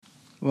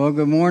Well,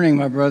 good morning,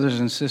 my brothers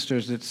and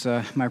sisters. It's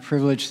my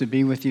privilege to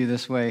be with you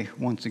this way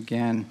once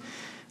again.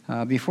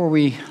 Before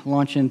we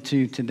launch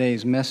into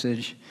today's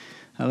message,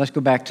 let's go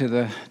back to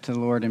the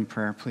Lord in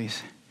prayer,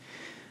 please.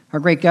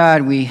 Our great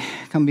God, we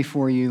come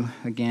before you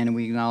again, and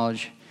we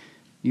acknowledge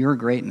your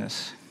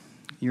greatness.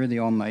 You're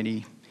the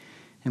Almighty,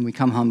 and we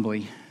come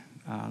humbly.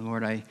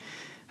 Lord, I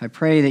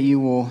pray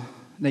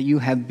that you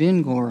have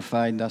been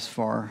glorified thus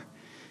far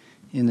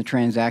in the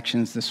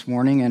transactions this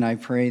morning, and I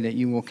pray that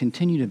you will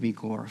continue to be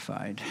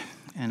glorified.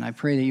 And I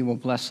pray that you will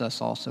bless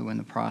us also in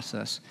the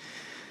process.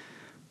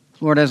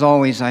 Lord, as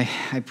always, I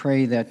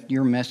pray that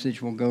your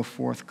message will go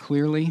forth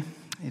clearly.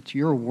 It's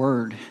your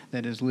word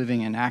that is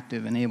living and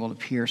active and able to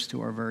pierce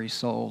to our very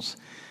souls.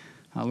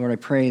 Lord, I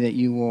pray that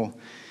you will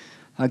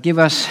give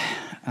us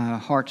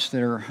hearts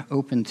that are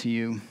open to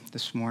you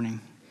this morning.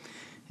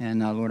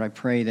 And Lord, I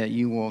pray that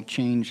you will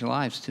change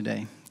lives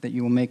today, that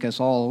you will make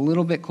us all a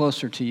little bit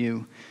closer to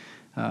you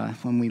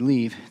when we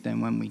leave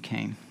than when we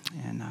came.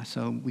 And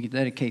so we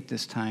dedicate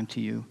this time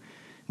to you.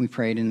 We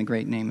pray it in the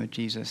great name of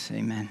Jesus.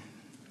 Amen.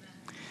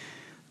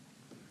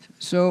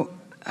 So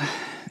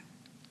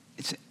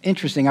it's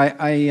interesting.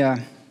 I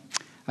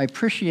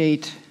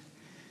appreciate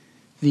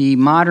the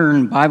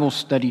modern Bible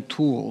study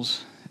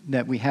tools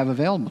that we have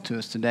available to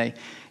us today.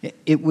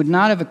 It would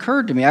not have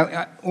occurred to me.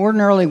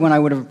 Ordinarily, when I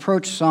would have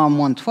approached Psalm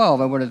 112,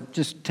 I would have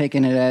just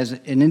taken it as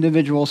an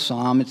individual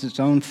psalm. It's its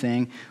own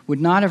thing. Would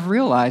not have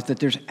realized that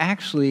there's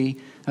actually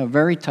a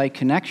very tight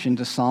connection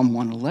to Psalm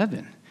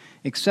 111,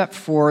 except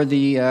for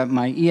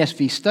my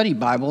ESV study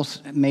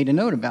Bibles made a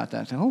note about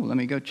that. So, let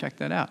me go check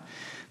that out.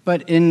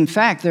 But in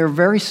fact, they're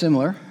very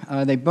similar.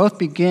 They both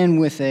begin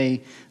with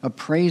a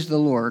praise the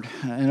Lord,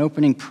 an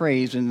opening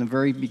praise in the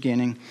very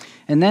beginning.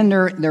 And then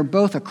they're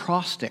both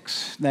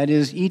acrostics. That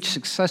is, each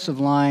successive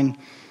line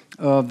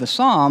of the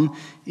psalm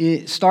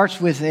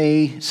starts with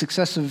a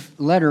successive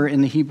letter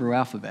in the Hebrew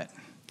alphabet.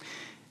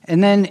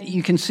 And then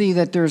you can see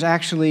that there's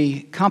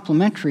actually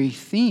complementary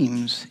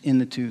themes in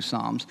the two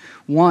psalms.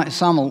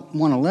 Psalm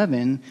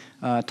 111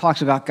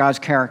 talks about God's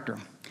character,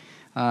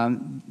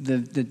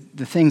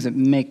 the things that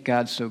make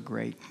God so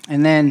great.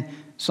 And then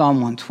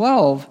Psalm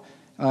 112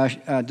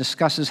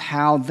 discusses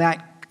how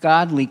that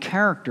godly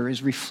character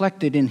is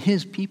reflected in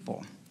his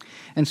people.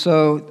 And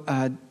so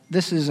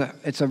it's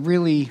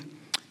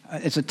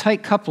a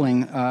tight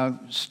coupling,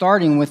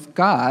 starting with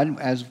God,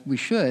 as we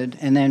should,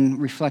 and then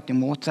reflecting,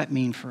 well, what's that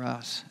mean for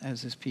us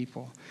as his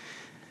people?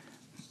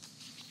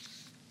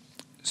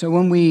 So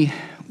when we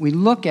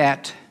look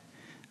at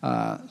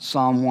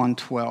Psalm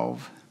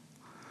 112,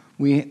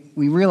 we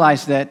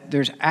realize that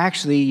there's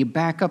actually, you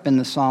back up in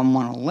the Psalm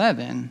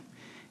 111,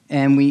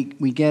 and we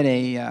get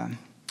a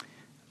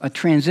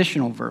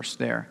transitional verse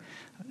there,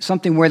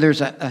 something where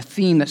there's a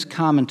theme that's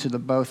common to the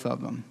both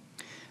of them.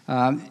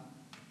 Psalm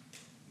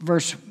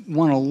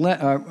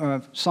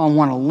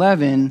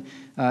 111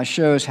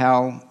 shows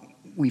how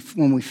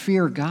when we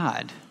fear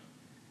God,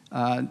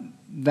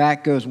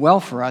 that goes well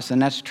for us, and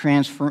that's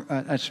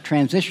a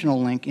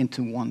transitional link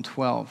into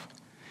 112.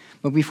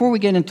 But before we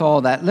get into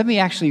all that, let me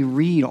actually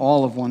read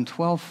all of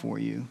 112 for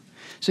you,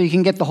 so you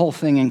can get the whole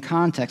thing in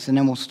context, and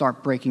then we'll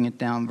start breaking it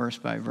down verse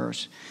by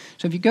verse.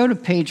 So if you go to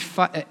page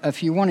 5,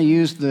 if you want to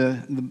use the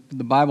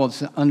Bible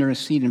that's under a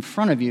seat in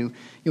front of you,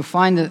 you'll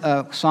find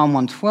Psalm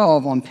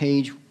 112 on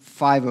page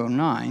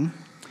 509.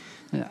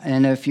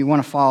 And if you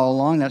want to follow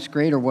along, that's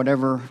great, or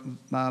whatever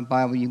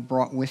Bible you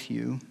brought with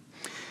you.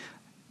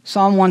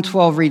 Psalm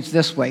 112 reads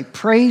this way: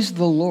 "Praise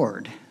the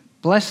Lord.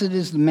 Blessed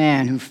is the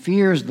man who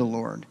fears the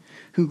Lord,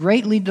 who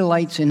greatly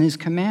delights in his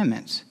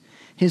commandments.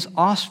 His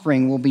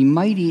offspring will be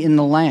mighty in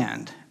the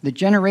land. The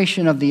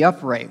generation of the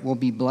upright will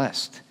be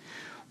blessed.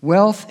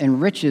 Wealth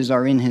and riches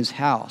are in his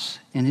house,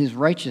 and his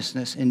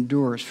righteousness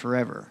endures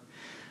forever.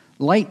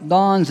 Light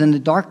dawns in the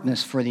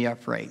darkness for the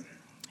upright.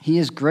 He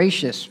is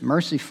gracious,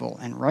 merciful,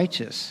 and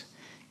righteous.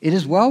 It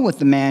is well with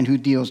the man who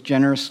deals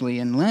generously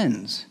and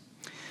lends,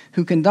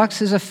 who conducts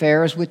his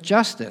affairs with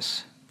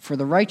justice, for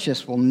the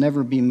righteous will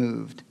never be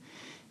moved.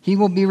 He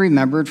will be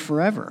remembered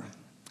forever.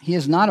 He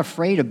is not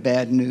afraid of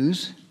bad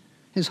news.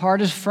 His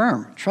heart is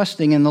firm,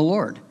 trusting in the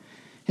Lord.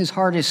 His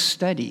heart is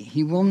steady.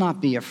 He will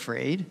not be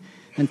afraid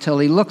until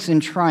he looks in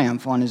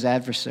triumph on his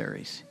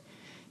adversaries.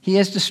 He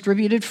has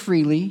distributed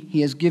freely.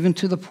 He has given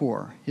to the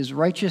poor. His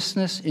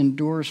righteousness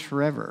endures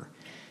forever.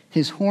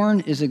 His horn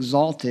is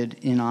exalted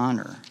in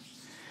honor.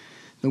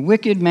 The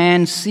wicked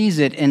man sees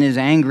it and is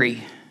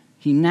angry.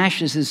 He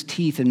gnashes his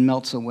teeth and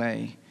melts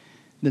away.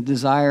 The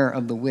desire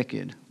of the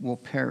wicked will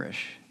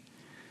perish."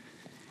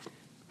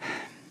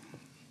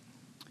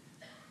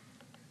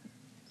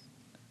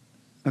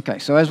 Okay,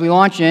 so as we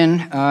launch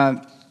in,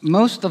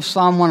 most of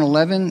Psalm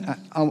 111,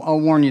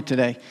 I'll warn you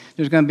today,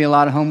 there's going to be a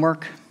lot of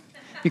homework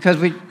because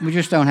we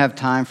just don't have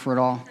time for it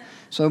all.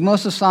 So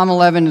most of Psalm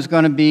 11 is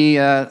going to be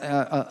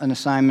an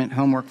assignment,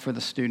 homework for the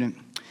student.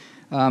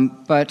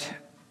 But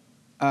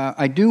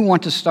I do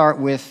want to start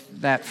with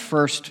that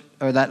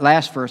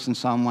last verse in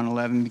Psalm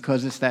 111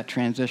 because it's that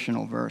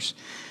transitional verse.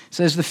 It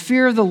says, "The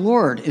fear of the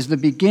Lord is the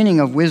beginning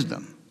of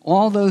wisdom.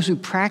 All those who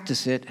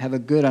practice it have a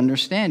good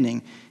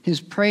understanding.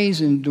 His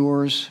praise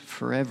endures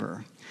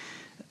forever.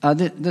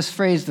 This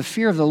phrase, the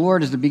fear of the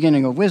Lord is the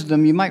beginning of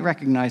wisdom, you might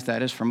recognize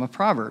that as from a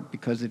proverb,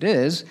 because it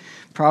is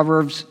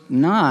Proverbs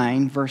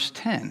 9, verse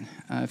 10,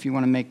 if you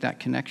want to make that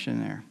connection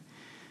there.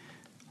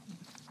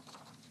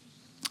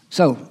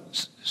 So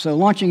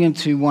launching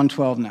into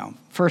 112 now.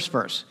 First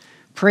verse,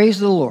 praise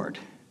the Lord.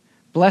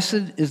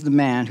 Blessed is the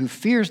man who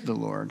fears the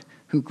Lord,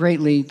 who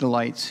greatly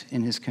delights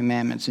in his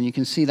commandments. And you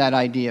can see that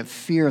idea of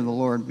fear of the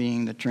Lord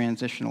being the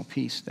transitional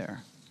piece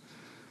there.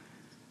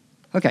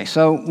 Okay,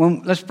 so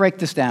let's break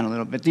this down a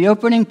little bit. The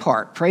opening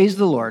part, praise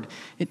the Lord,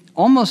 it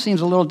almost seems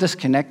a little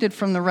disconnected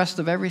from the rest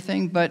of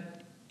everything,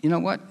 but you know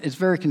what? It's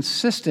very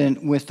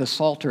consistent with the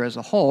Psalter as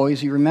a whole.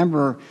 As you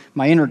remember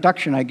my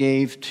introduction I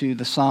gave to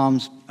the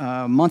Psalms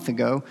a month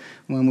ago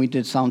when we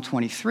did Psalm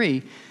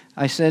 23,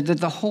 I said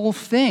that the whole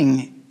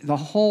thing, the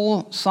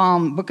whole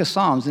book of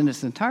Psalms in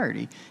its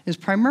entirety, is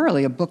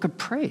primarily a book of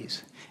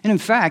praise. And in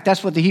fact,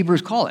 that's what the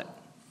Hebrews call it,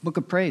 book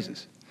of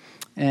praises.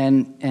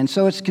 And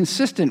so it's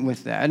consistent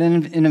with that.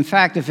 And in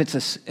fact,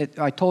 if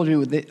I told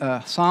you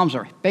the Psalms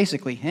are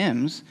basically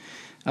hymns.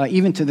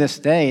 Even to this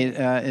day,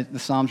 the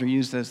Psalms are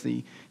used as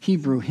the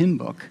Hebrew hymn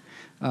book.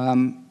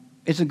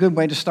 It's a good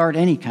way to start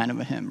any kind of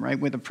a hymn, right,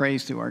 with a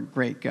praise to our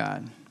great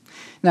God.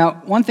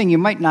 Now, one thing you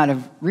might not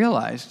have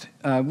realized,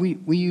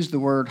 we use the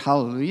word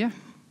hallelujah.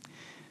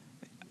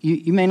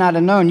 You may not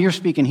have known you're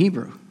speaking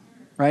Hebrew,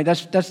 right?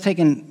 That's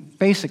taken.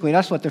 Basically,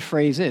 that's what the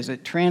phrase is.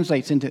 It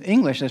translates into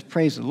English as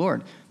praise the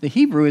Lord. The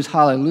Hebrew is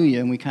hallelujah,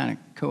 and we kind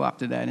of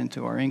co-opted that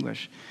into our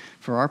English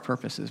for our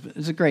purposes. But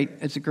it's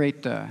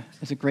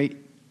a great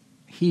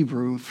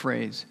Hebrew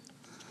phrase.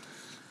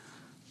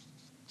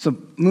 So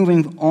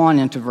moving on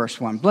into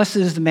verse 1. Blessed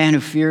is the man who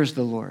fears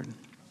the Lord.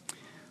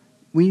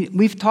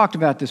 We've talked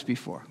about this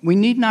before. We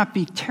need not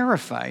be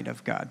terrified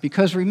of God,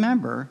 because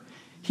remember,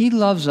 he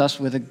loves us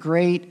with a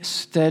great,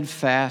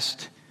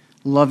 steadfast,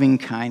 loving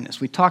kindness.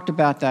 We talked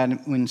about that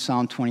in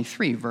Psalm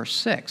 23, verse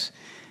 6.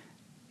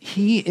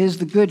 He is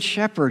the good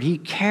shepherd. He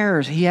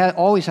cares. He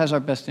always has our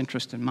best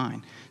interest in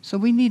mind. So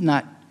we need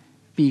not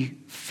be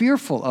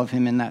fearful of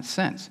him in that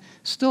sense.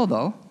 Still,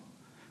 though,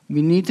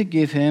 we need to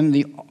give him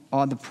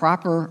the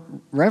proper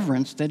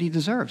reverence that he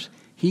deserves.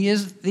 He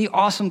is the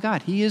awesome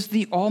God. He is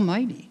the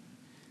Almighty,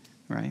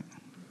 right?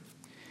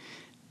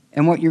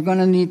 And what you're going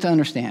to need to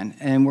understand,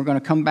 and we're going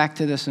to come back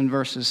to this in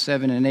verses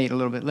 7 and 8 a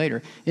little bit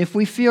later, if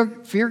we fear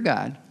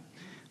God,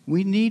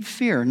 we need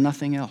fear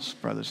nothing else,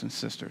 brothers and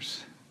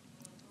sisters.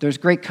 There's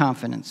great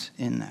confidence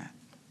in that.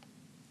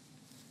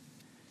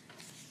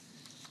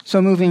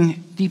 So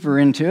moving deeper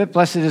into it,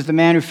 blessed is the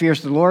man who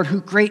fears the Lord, who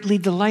greatly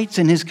delights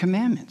in his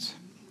commandments.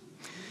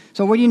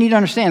 So what do you need to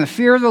understand? The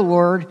fear of the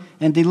Lord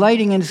and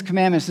delighting in his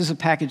commandments is a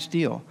package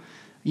deal.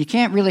 You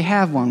can't really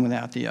have one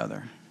without the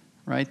other.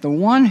 Right? The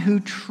one who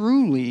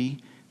truly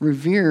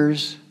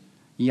reveres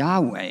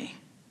Yahweh,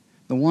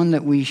 the one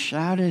that we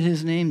shouted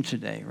his name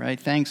today, right?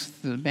 Thanks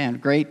to the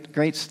band.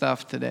 Great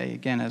stuff today,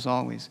 again, as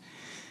always.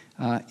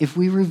 If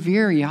we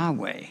revere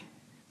Yahweh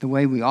the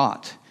way we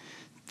ought,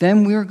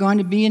 then we're going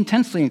to be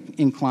intensely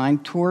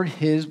inclined toward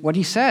what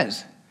he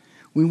says.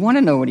 We want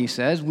to know what he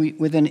says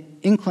with an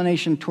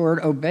inclination toward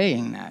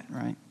obeying that,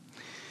 right?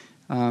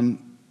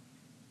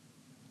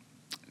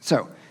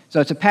 So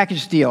it's a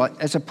package deal.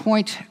 As a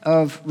point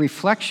of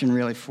reflection,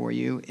 really, for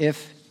you,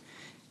 if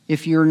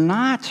you're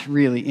not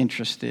really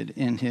interested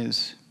in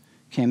his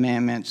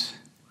commandments,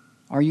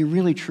 are you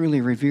really,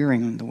 truly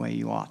revering him the way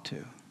you ought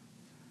to?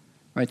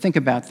 Right? Think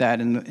about that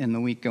in the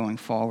week going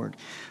forward.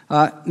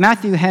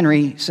 Matthew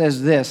Henry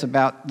says this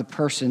about the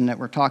person that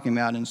we're talking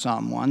about in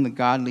Psalm 1, the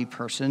godly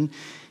person.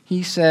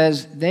 He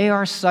says, they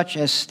are such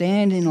as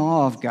stand in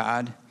awe of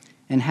God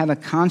and have a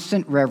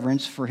constant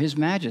reverence for his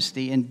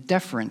majesty and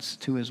deference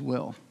to his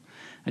will.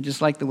 I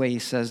just like the way he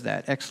says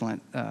that.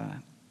 Excellent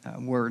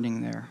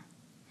wording there.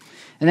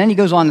 And then he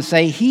goes on to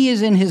say, he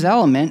is in his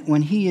element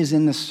when he is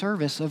in the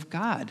service of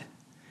God,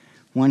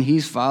 when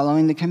he's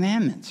following the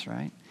commandments,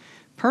 right?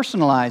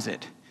 Personalize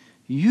it.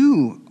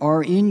 You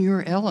are in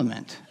your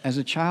element as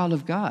a child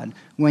of God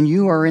when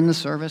you are in the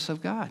service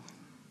of God.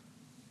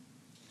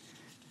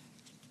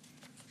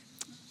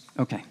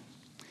 Okay.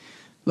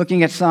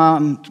 Looking at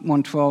Psalm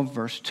 112,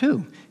 verse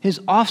 2.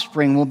 His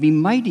offspring will be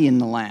mighty in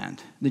the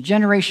land. The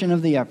generation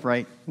of the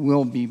upright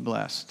will be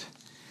blessed.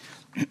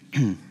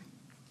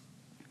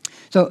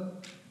 So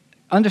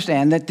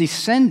understand that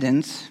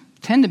descendants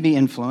tend to be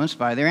influenced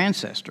by their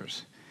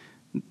ancestors.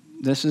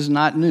 This is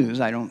not news,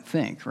 I don't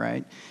think,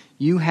 right?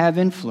 You have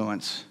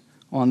influence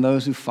on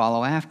those who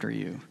follow after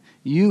you.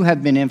 You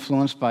have been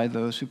influenced by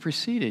those who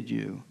preceded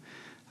you.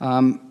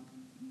 The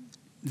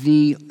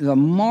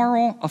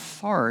moral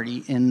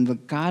authority in the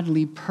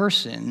godly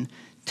person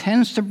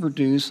tends to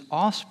produce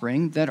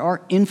offspring that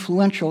are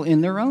influential in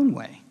their own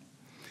way.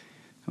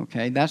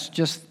 Okay, that's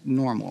just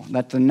normal.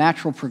 That's the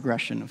natural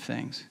progression of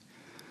things.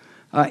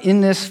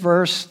 In this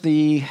verse,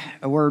 the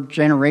word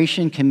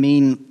generation can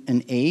mean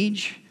an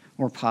age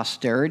or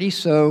posterity.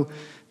 So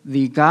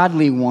the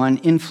godly one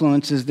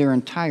influences their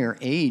entire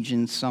age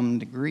in some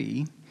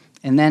degree.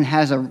 and then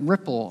has a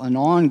ripple, an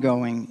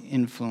ongoing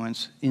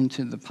influence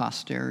into the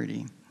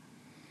posterity.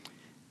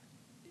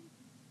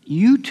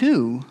 You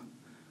too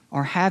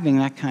are having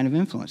that kind of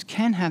influence,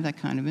 can have that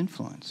kind of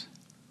influence,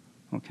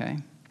 okay?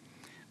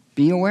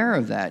 Be aware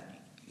of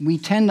that. We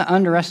tend to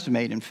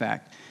underestimate, in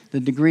fact, the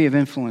degree of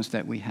influence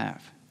that we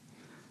have.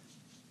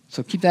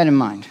 So keep that in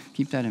mind.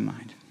 Keep that in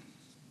mind.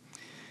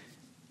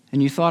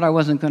 And you thought I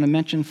wasn't going to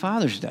mention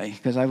Father's Day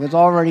because I was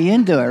already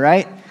into it,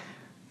 right?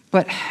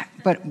 But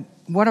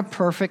what a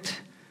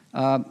perfect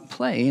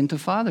play into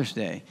Father's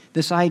Day.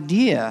 This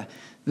idea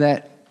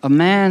that a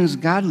man's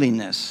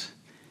godliness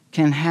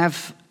can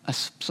have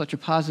such a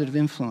positive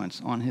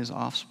influence on his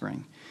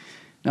offspring.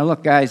 Now,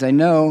 look, guys, I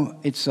know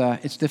it's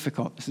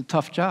difficult. It's a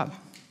tough job.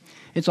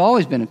 It's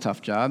always been a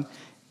tough job.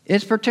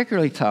 It's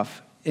particularly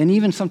tough, and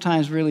even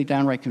sometimes really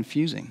downright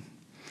confusing.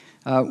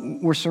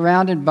 We're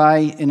surrounded by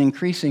an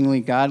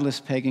increasingly godless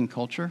pagan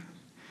culture,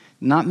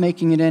 not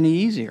making it any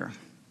easier,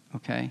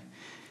 okay?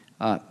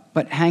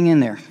 But hang in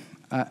there.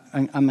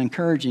 I'm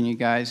encouraging you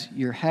guys.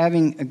 You're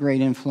having a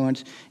great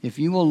influence. If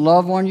you will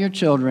love on your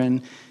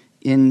children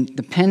in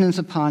dependence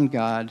upon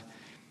God,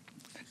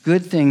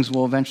 good things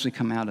will eventually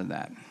come out of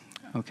that,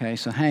 okay?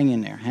 So hang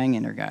in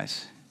there,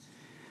 guys.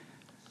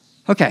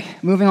 Okay,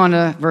 moving on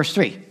to verse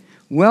 3.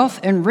 Wealth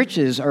and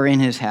riches are in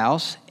his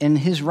house, and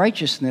his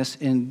righteousness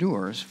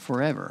endures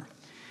forever.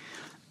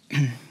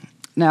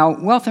 Now,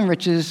 wealth and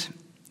riches,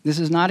 this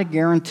is not a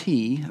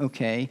guarantee,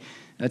 okay?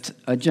 That's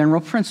a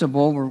general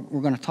principle.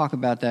 We're going to talk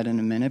about that in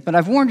a minute. But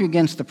I've warned you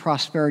against the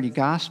prosperity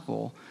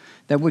gospel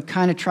that would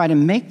kind of try to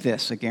make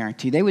this a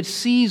guarantee. They would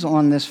seize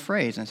on this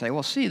phrase and say,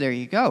 well, see, there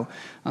you go.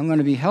 I'm going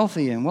to be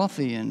healthy and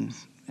wealthy and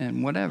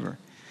whatever.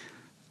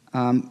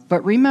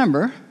 But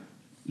remember,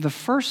 the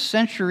first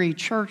century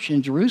church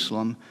in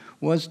Jerusalem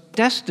was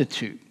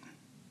destitute.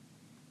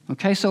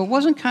 Okay, so it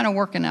wasn't kind of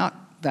working out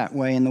that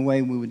way in the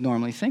way we would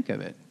normally think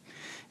of it.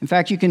 In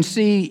fact, you can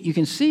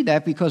see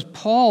that because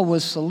Paul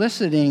was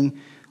soliciting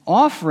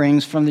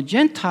offerings from the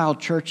Gentile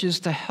churches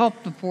to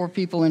help the poor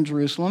people in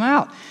Jerusalem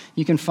out.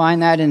 You can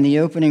find that in the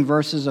opening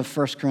verses of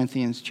 1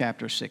 Corinthians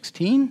chapter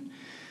 16,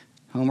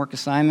 homework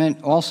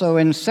assignment. Also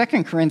in 2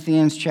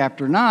 Corinthians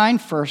chapter 9,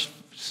 first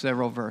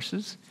several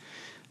verses.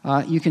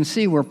 You can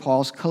see where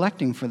Paul's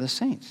collecting for the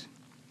saints.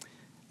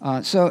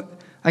 So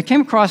I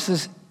came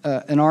across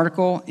an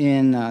article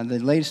in the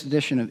latest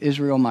edition of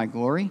Israel, My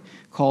Glory,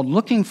 called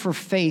Looking for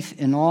Faith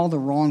in All the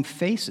Wrong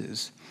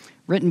Faces,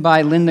 written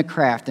by Linda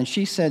Craft. And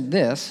she said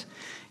this: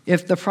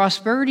 if the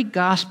prosperity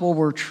gospel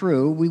were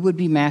true, we would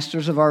be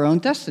masters of our own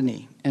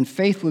destiny, and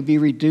faith would be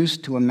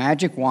reduced to a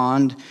magic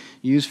wand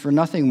used for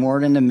nothing more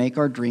than to make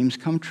our dreams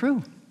come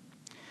true.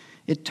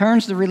 It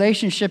turns the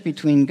relationship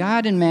between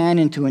God and man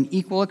into an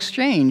equal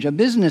exchange, a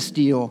business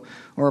deal,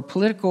 or a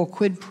political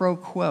quid pro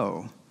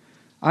quo.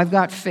 I've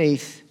got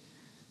faith,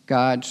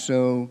 God,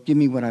 so give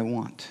me what I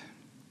want.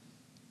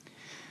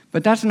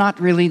 But that's not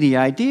really the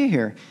idea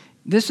here.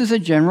 This is a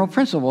general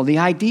principle. The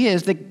idea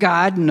is that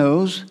God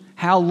knows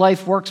how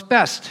life works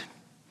best.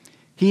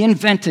 He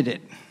invented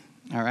it,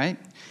 all right?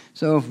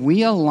 So if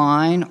we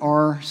align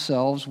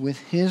ourselves with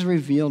his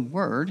revealed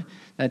word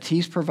that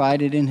he's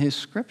provided in his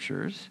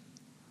scriptures,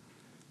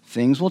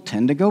 things will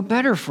tend to go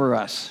better for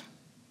us,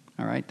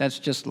 all right? That's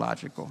just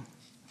logical.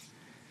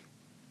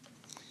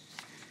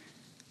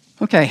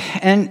 Okay,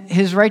 and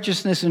his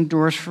righteousness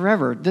endures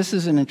forever. This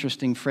is an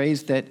interesting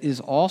phrase that is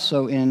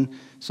also in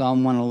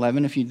Psalm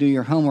 111. If you do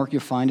your homework,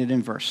 you'll find it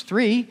in verse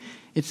 3.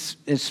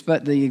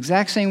 But the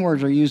exact same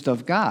words are used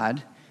of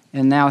God,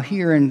 and now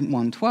here in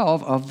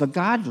 112, of the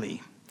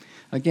godly.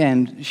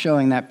 Again,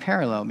 showing that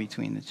parallel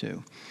between the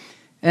two.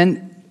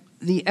 And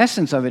the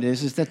essence of it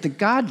is that the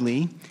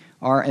godly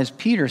are, as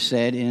Peter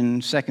said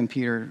in 2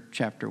 Peter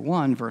chapter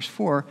 1, verse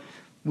 4,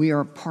 we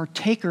are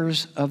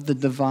partakers of the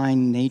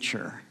divine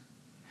nature.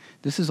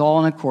 This is all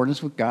in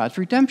accordance with God's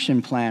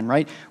redemption plan,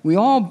 right? We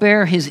all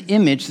bear his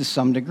image to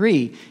some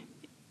degree,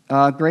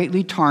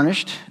 greatly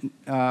tarnished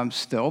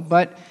still,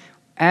 but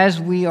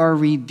as we are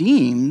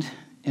redeemed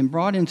and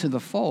brought into the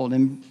fold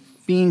and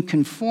being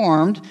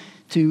conformed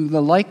to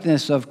the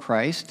likeness of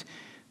Christ,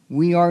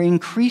 we are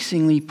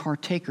increasingly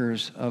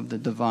partakers of the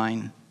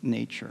divine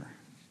nature.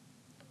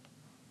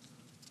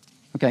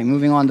 Okay,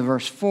 moving on to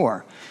verse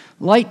 4.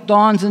 Light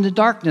dawns into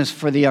darkness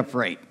for the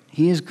upright.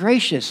 He is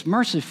gracious,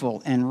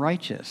 merciful, and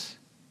righteous.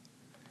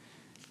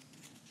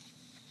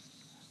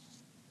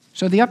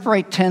 So the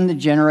upright tend to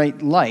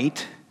generate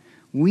light.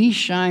 We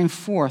shine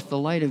forth the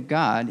light of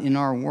God in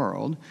our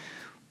world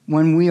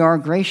when we are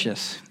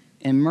gracious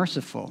and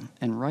merciful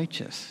and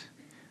righteous.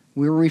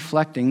 We're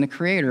reflecting the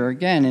Creator.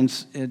 Again,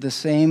 the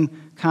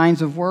same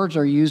kinds of words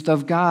are used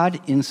of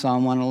God in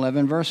Psalm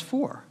 111, verse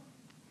 4.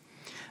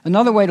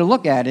 Another way to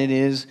look at it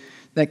is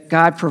that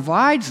God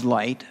provides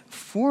light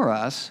for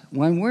us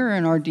when we're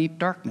in our deep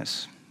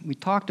darkness. We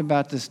talked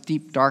about this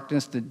deep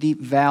darkness, the deep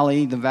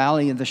valley, the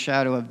valley of the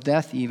shadow of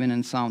death, even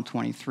in Psalm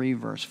 23,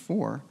 verse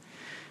 4.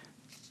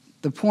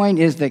 The point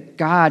is that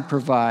God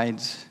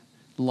provides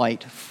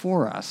light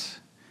for us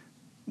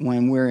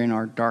when we're in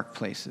our dark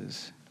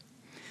places.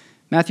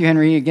 Matthew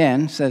Henry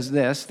again says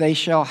this: they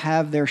shall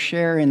have their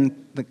share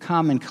in the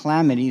common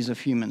calamities of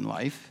human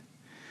life,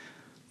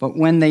 but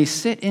when they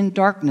sit in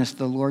darkness,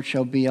 the Lord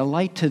shall be a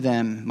light to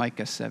them,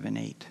 Micah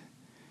 7:8.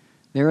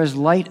 There is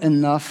light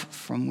enough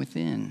from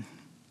within.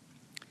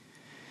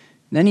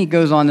 Then he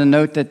goes on to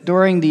note that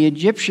during the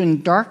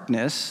Egyptian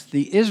darkness,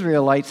 the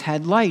Israelites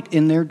had light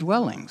in their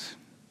dwellings.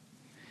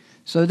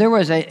 So it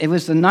was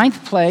the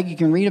 9th plague. You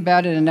can read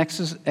about it in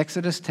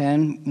Exodus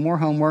 10, more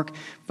homework.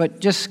 But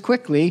just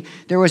quickly,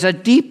 there was a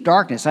deep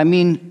darkness. I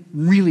mean,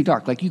 really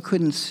dark. Like you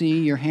couldn't see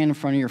your hand in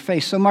front of your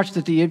face. So much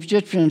that the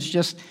Egyptians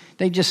just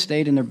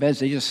stayed in their beds.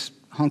 They just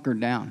hunkered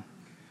down.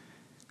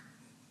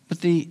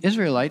 But the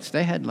Israelites,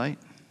 they had light.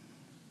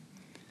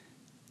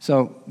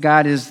 So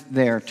God is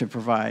there to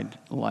provide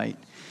light.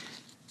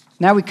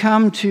 Now we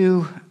come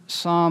to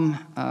Psalm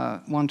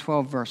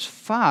 112, verse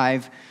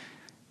 5.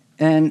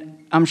 And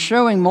I'm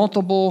showing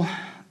multiple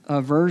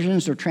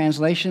versions or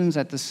translations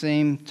at the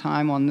same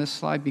time on this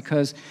slide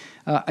because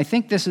I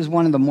think this is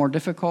one of the more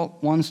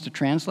difficult ones to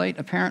translate,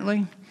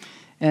 apparently.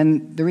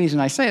 And the reason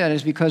I say that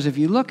is because if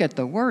you look at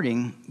the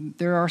wording,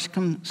 there are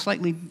some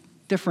slightly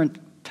different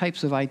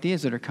types of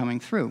ideas that are coming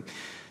through.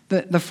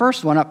 The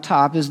first one up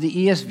top is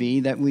the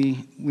ESV that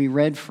we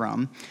read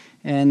from,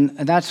 and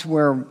that's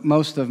where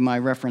most of my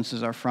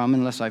references are from,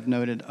 unless I've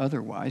noted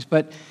otherwise.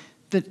 But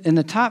in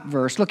the top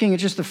verse, looking at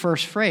just the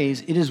first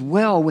phrase, it is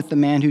well with the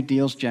man who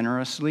deals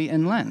generously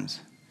and lends.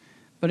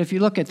 But if you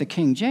look at the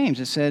King James,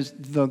 it says,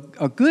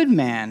 a good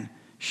man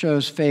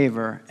shows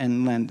favor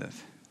and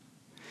lendeth.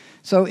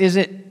 So is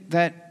it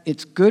that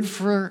it's good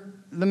for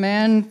the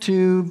man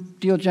to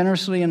deal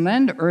generously and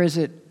lend, or is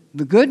it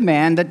the good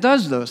man that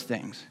does those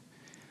things?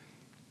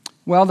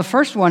 Well, the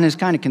first one is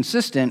kind of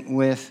consistent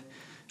with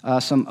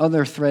some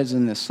other threads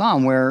in this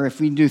psalm, where if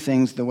we do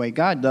things the way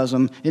God does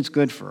them, it's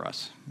good for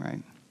us,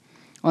 right?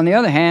 On the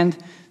other hand,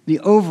 the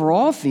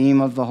overall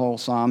theme of the whole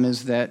psalm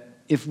is that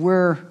if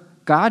we're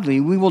godly,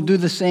 we will do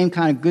the same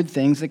kind of good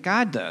things that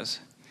God does.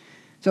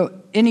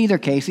 So in either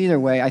case, either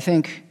way, I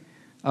think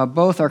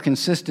both are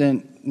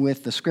consistent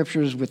with the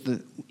scriptures, with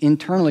the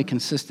internally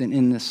consistent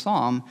in this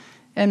psalm,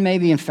 and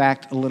maybe, in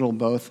fact, a little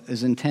both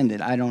is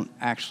intended. I don't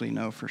actually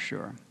know for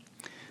sure.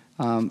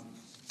 In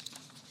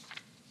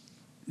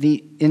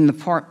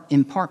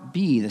part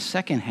B, the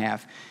second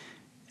half,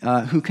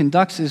 who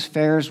conducts his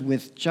affairs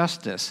with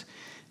justice.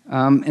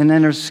 And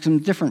then there's some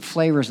different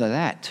flavors of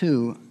that,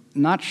 too.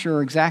 Not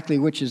sure exactly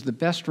which is the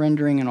best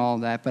rendering and all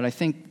that, but I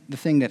think the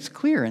thing that's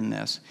clear in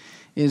this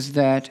is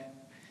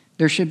that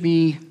we should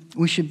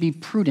be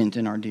prudent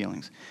in our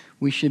dealings.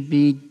 We should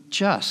be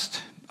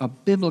just. A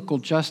biblical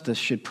justice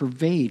should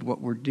pervade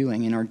what we're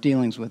doing in our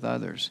dealings with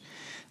others.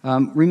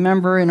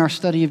 Remember in our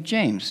study of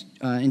James,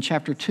 in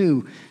chapter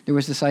 2, there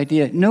was this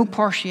idea, no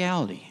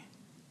partiality,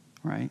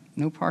 right?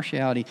 No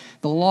partiality.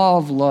 The law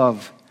of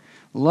love.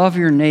 Love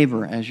your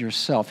neighbor as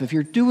yourself. If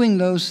you're doing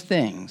those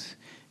things,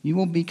 you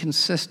will be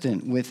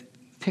consistent with,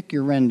 pick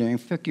your rendering,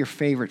 pick your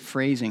favorite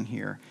phrasing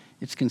here.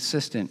 It's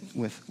consistent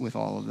with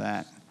all of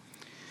that.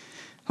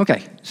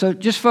 Okay, so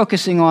just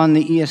focusing on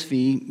the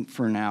ESV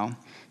for now.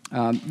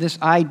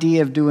 This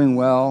idea of doing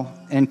well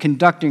and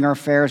conducting our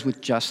affairs with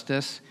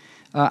justice,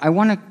 I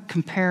want to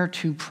compare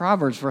to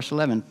Proverbs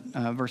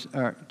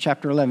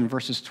chapter 11,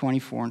 verses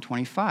 24 and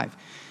 25.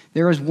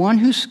 There is one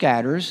who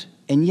scatters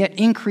and yet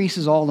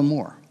increases all the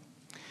more.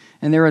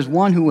 And there is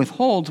one who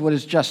withholds what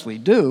is justly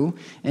due,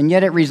 and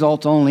yet it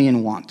results only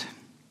in want.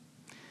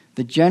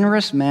 The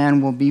generous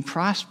man will be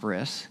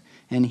prosperous,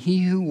 and he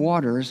who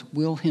waters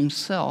will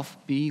himself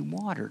be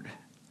watered.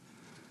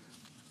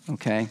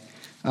 Okay.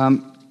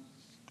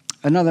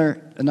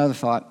 Another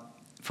thought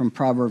from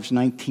Proverbs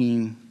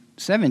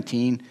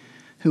 19:17,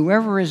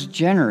 whoever is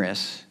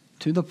generous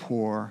to the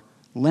poor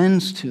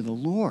lends to the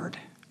Lord,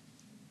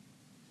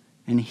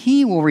 and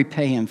he will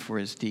repay him for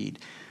his deed.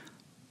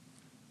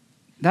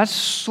 That's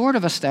sort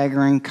of a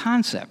staggering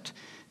concept,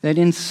 that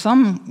in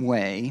some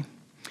way,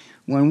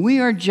 when we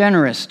are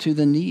generous to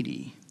the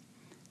needy,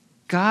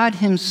 God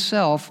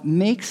himself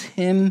makes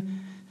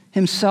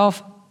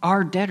himself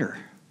our debtor.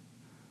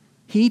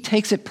 He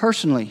takes it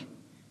personally,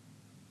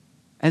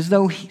 as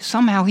though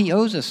somehow he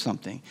owes us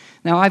something.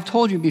 Now, I've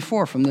told you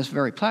before from this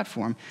very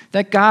platform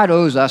that God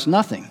owes us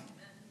nothing,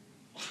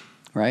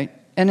 right?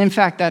 And in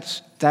fact,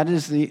 that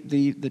is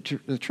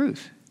the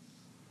truth.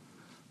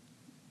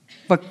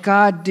 But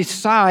God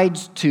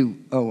decides to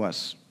owe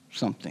us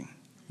something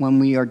when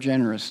we are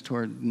generous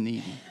toward the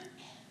needy.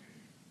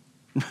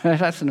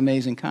 That's an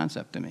amazing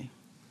concept to me.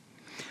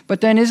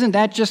 But then isn't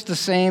that just the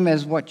same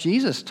as what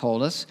Jesus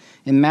told us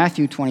in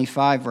Matthew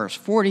 25, verse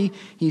 40?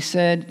 He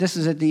said, this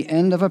is at the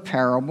end of a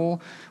parable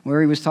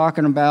where he was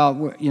talking about,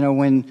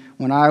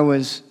 when I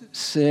was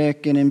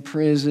sick and in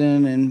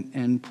prison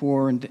and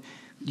poor and,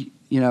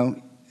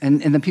 and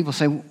then people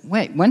say,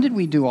 wait, when did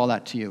we do all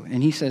that to you?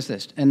 And he says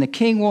this, and the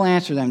king will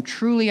answer them,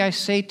 truly I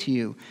say to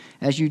you,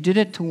 as you did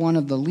it to one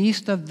of the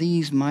least of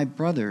these, my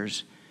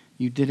brothers,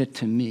 you did it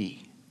to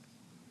me.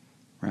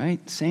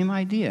 Right? Same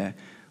idea.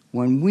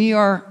 When we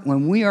are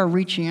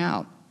reaching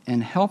out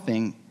and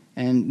helping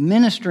and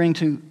ministering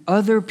to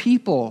other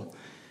people,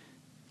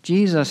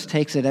 Jesus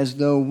takes it as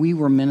though we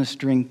were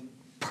ministering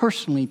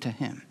personally to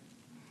him.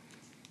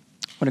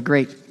 What a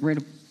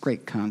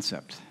great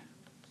concept.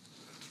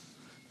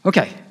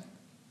 Okay.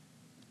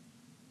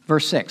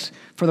 Verse 6.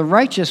 For the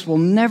righteous will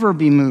never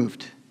be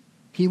moved.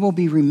 He will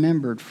be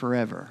remembered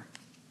forever.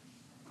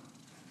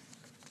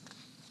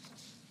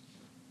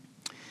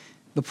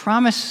 The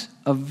promise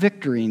of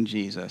victory in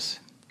Jesus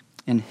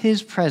and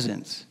his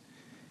presence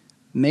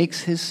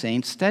makes his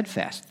saints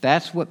steadfast.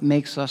 That's what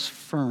makes us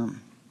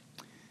firm.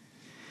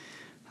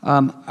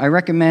 I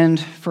recommend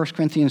 1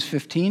 Corinthians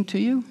 15 to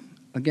you.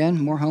 Again,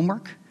 more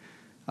homework.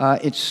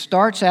 It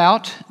starts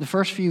out, the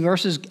first few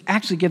verses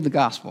actually give the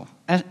gospel,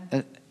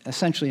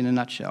 essentially in a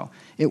nutshell.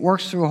 It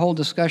works through a whole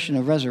discussion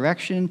of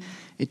resurrection.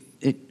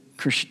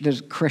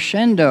 The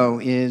crescendo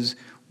is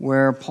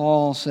where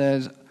Paul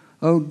says,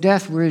 "O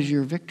death, where is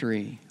your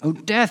victory? O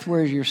death,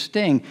 where is your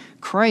sting?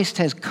 Christ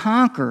has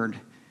conquered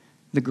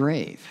the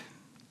grave."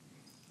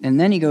 And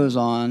then he goes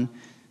on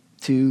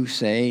to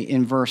say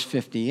in verse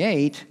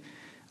 58,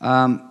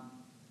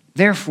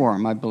 "Therefore,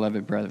 my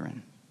beloved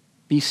brethren,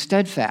 be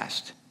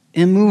steadfast,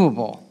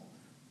 immovable,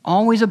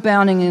 always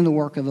abounding in the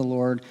work of the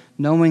Lord,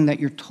 knowing that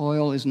your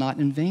toil is not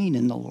in vain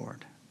in the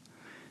Lord."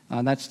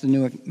 That's the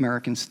New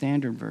American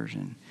Standard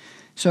Version.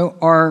 So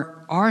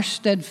our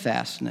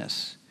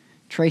steadfastness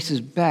traces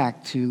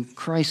back to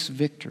Christ's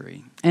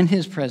victory and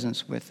his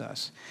presence with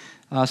us.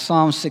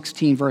 Psalm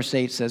 16, verse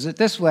 8 says it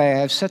this way: "I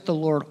have set the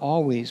Lord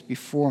always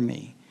before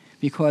me.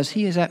 Because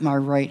he is at my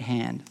right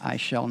hand, I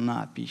shall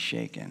not be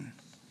shaken."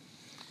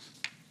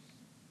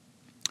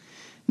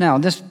 Now,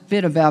 this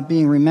bit about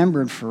being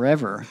remembered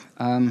forever.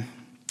 The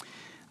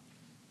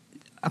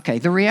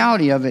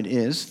reality of it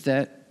is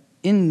that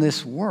in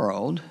this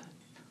world,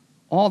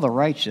 all the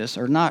righteous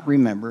are not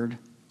remembered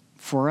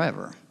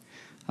forever.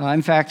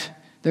 In fact,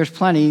 there's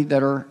plenty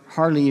that are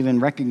hardly even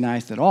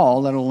recognized at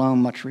all, let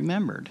alone much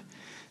remembered.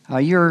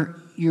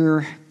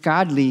 Your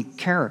godly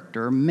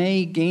character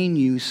may gain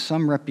you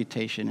some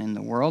reputation in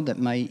the world that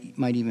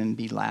might even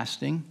be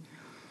lasting.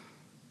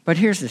 But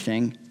here's the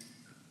thing.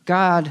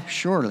 God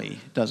surely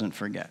doesn't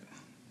forget,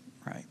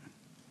 right?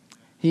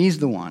 He's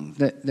the one.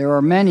 There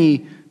are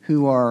many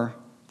who are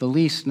the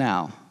least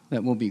now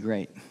that will be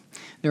great.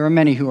 There are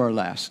many who are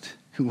last,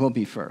 who will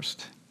be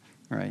first,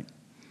 right?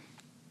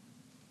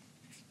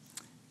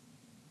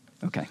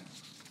 Okay.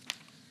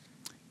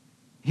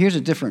 Here's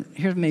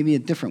maybe a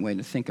different way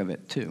to think of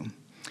it, too.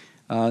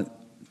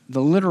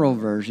 The literal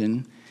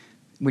version,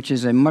 which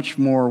is a much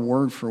more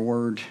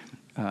word-for-word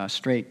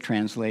straight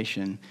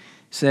translation,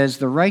 says,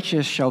 "The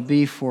righteous shall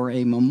be for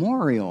a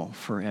memorial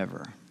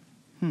forever."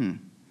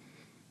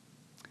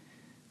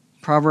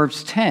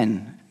 Proverbs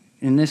 10,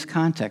 in this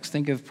context,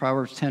 think of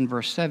Proverbs 10,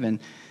 verse 7,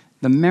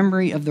 "The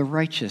memory of the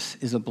righteous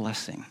is a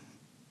blessing."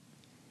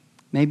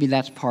 Maybe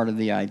that's part of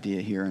the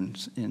idea here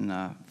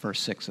in verse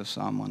 6 of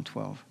Psalm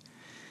 112.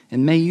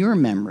 And may your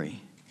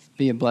memory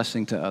be a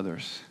blessing to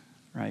others,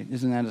 right?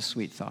 Isn't that a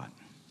sweet thought?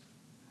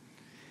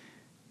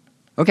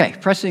 Okay,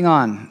 pressing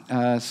on.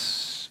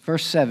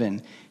 Verse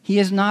 7. "He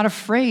is not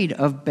afraid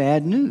of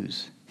bad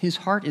news. His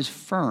heart is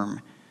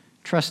firm,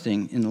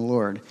 trusting in the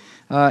Lord."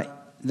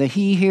 The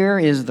he here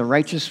is the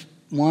righteous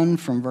one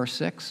from verse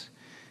 6.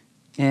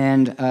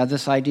 And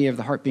this idea of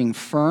the heart being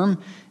firm,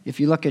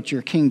 if you look at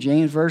your King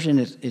James Version,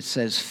 it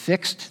says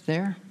fixed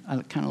there. I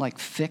kind of like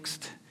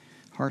fixed.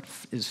 Heart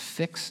is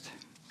fixed.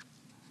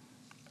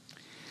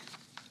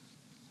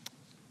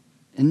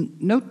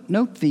 And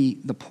note the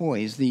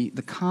poise,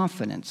 the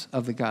confidence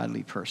of the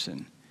godly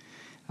person.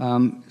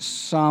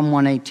 Psalm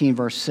 118,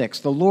 verse 6,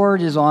 "The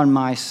Lord is on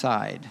my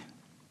side.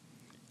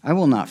 I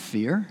will not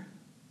fear.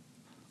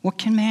 What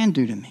can man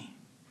do to me?"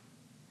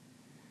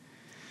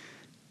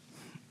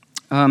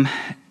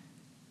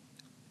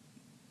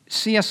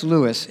 C.S.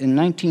 Lewis, in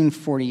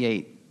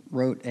 1948,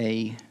 wrote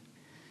an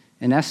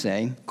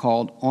essay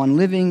called "On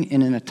Living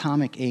in an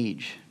Atomic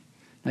Age."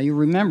 Now, you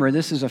remember,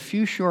 this is a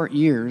few short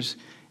years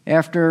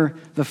after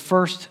the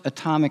first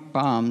atomic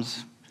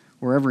bombs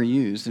were ever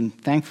used, and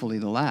thankfully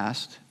the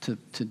last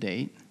to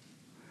date.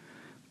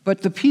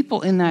 But the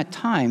people in that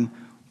time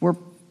were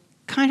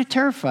kind of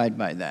terrified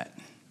by that.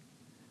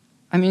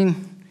 I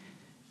mean,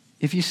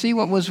 if you see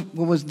what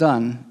was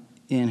done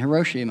in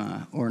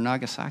Hiroshima or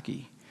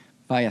Nagasaki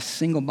by a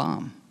single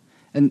bomb,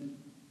 and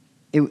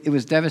it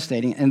was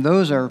devastating, and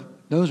those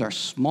are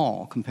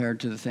small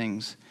compared to the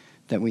things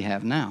that we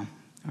have now,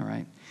 all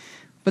right?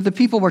 But the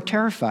people were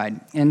terrified,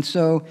 and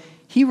so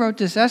he wrote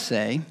this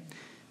essay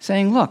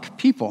saying, look,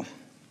 people,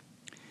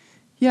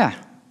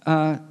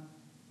 there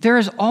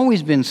has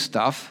always been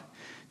stuff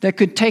that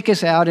could take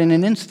us out in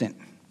an instant.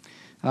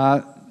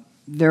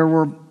 There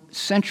were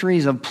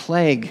centuries of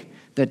plague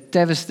that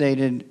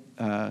devastated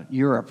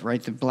Europe,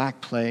 right? The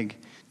Black Plague,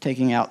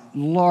 taking out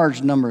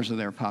large numbers of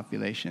their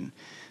population.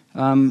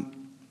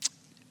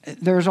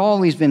 There's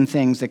always been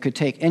things that could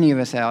take any of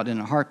us out in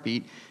a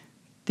heartbeat.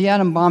 The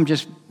atom bomb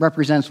just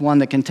represents one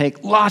that can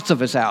take lots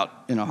of us out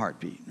in a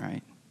heartbeat,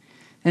 right?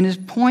 And his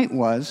point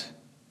was,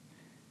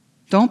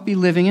 Don't be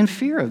living in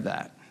fear of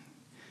that.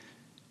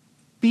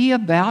 Be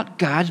about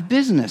God's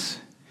business.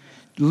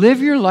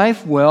 Live your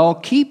life well.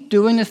 Keep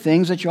doing the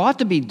things that you ought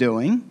to be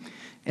doing.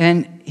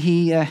 And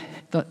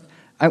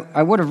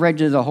I would have read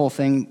you the whole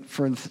thing,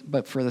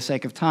 but for the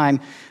sake of time,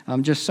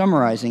 I'm just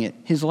summarizing it.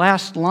 His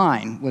last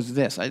line was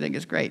this. I think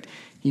it's great.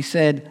 He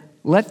said,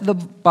 "Let the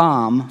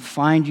bomb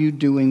find you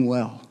doing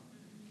well."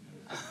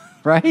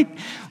 Right?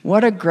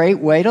 What a great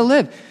way to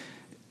live.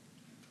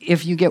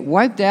 If you get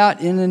wiped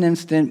out in an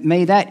instant,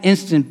 may that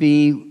instant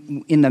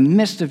be in the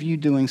midst of you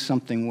doing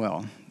something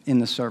well in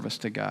the service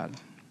to God.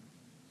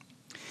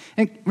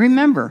 And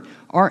remember,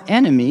 our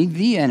enemy,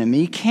 the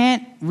enemy,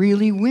 can't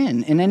really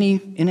win in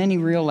any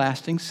real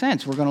lasting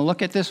sense. We're going to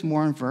look at this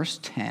more in verse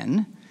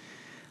 10.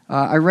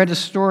 I read a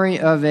story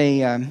of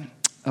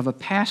a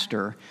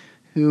pastor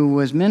who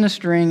was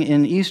ministering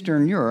in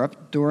Eastern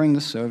Europe during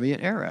the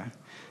Soviet era.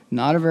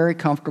 Not a very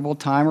comfortable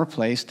time or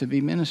place to be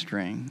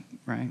ministering,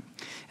 right?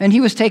 And he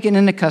was taken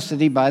into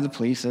custody by the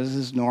police, as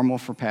is normal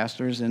for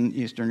pastors in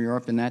Eastern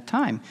Europe in that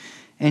time.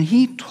 And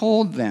he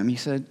told them, he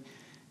said,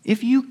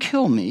 "If you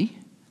kill me,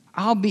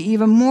 I'll be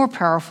even more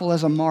powerful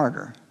as a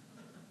martyr."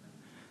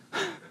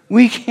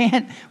 We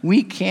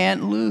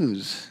can't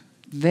lose.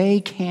 They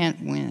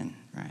can't win,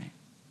 right?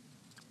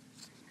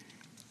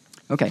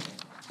 Okay,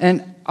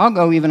 and I'll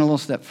go even a little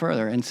step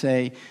further and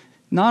say,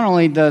 not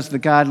only does the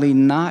godly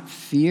not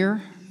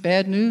fear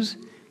bad news,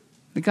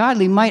 the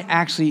godly might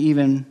actually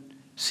even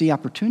see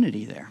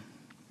opportunity there.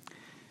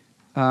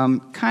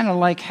 Kind of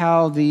like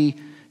how the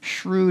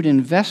shrewd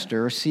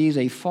investor sees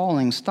a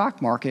falling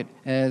stock market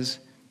as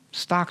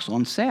stocks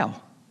on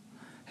sale.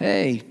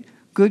 Hey,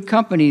 good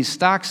companies,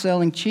 stocks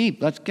selling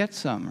cheap. Let's get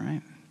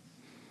some,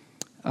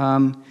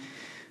 right?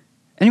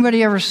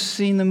 Anybody ever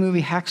seen the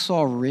movie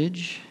Hacksaw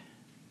Ridge?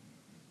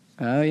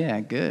 Oh,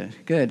 yeah,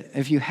 good.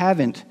 If you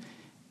haven't,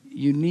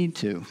 you need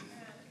to.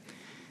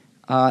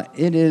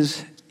 It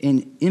is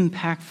an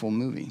impactful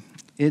movie.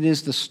 It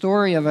is the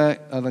story of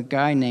a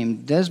guy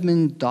named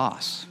Desmond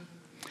Doss.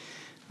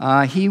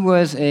 He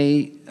was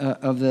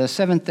of the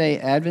Seventh-day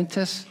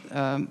Adventist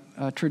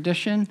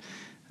tradition,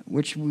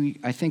 which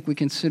I think we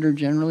consider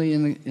generally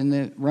in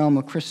the realm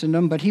of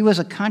Christendom, but he was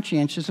a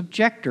conscientious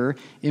objector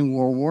in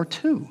World War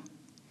II.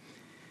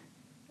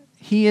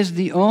 He is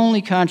the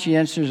only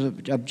conscientious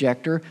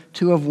objector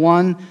to have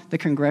won the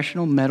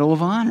Congressional Medal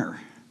of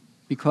Honor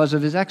because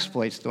of his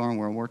exploits during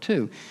World War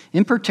II.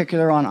 In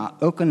particular, on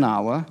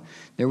Okinawa,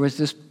 there was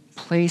this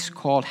place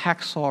called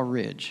Hacksaw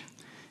Ridge,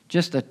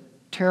 just a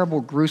terrible,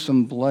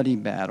 gruesome, bloody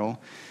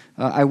battle.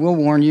 I will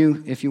warn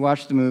you, if you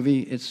watch the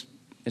movie, it's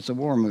a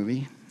war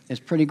movie. It's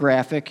pretty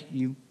graphic.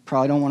 You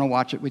probably don't want to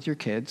watch it with your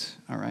kids,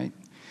 all right,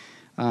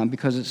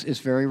 because it's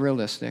very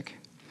realistic.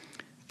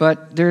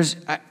 But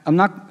I'm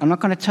not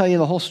going to tell you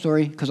the whole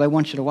story because I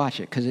want you to watch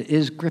it because it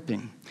is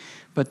gripping.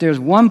 But there's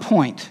one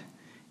point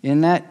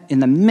in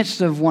the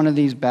midst of one of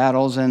these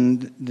battles,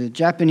 and the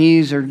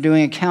Japanese are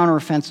doing a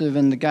counteroffensive,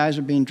 and the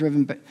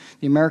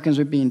Americans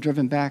are being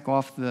driven back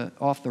off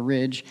the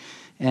ridge,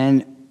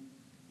 and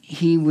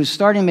he was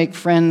starting to make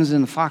friends in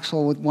the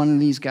foxhole with one of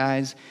these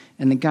guys,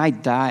 and the guy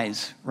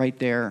dies right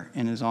there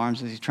in his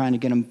arms as he's trying to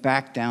get him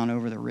back down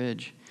over the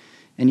ridge.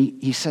 And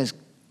he says,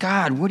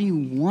 "God, what do you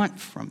want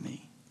from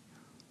me?"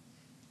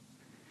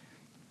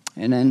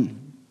 And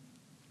then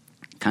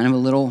kind of a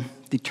little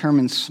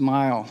determined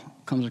smile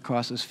comes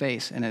across his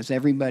face, and as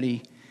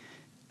everybody,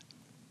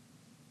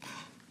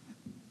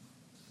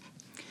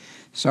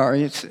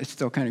 sorry, it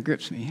still kind of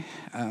grips me,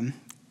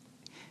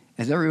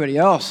 as everybody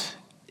else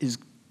is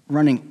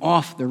running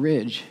off the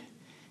ridge,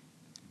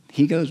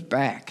 he goes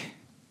back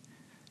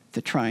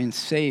to try and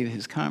save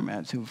his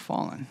comrades who have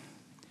fallen.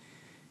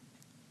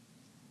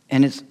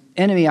 And it's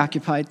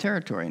enemy-occupied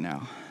territory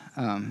now.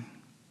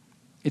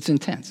 It's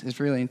intense. It's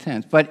really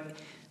intense. But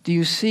do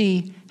you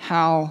see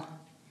how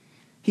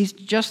he's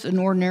just an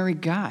ordinary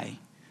guy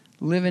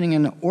living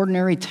in an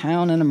ordinary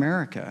town in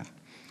America?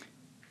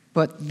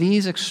 But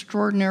these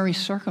extraordinary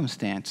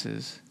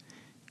circumstances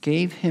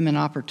gave him an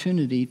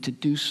opportunity to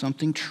do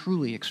something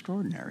truly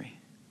extraordinary.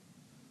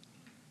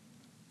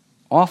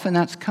 Often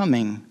that's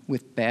coming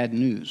with bad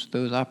news,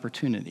 those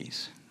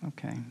opportunities.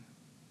 Okay.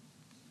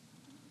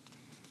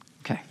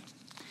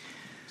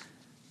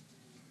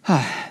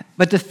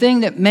 But the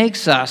thing that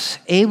makes us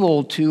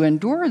able to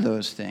endure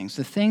those things,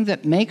 the thing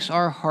that makes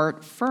our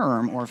heart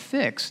firm or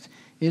fixed,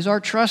 is our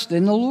trust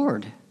in the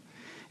Lord.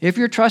 If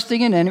you're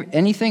trusting in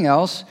anything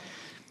else,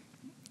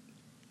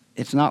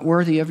 it's not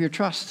worthy of your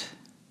trust.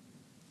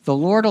 The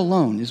Lord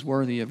alone is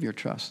worthy of your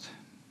trust.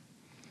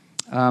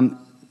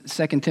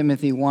 2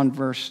 Timothy 1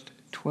 verse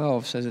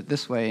 12 says it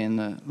this way in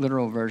the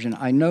literal version: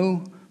 "I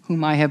know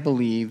whom I have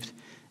believed,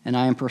 and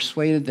I am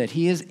persuaded that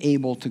he is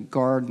able to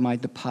guard my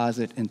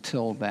deposit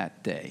until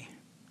that day."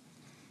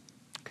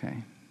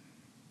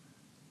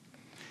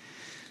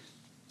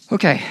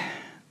 Okay.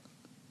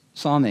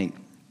 Psalm 8.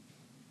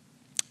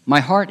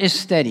 My heart is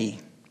steady.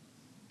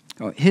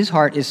 His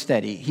heart is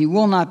steady. He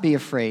will not be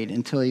afraid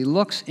until he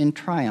looks in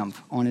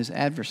triumph on his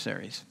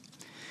adversaries.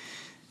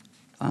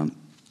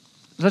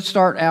 Let's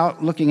start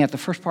out looking at the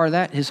first part of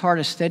that. His heart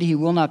is steady. He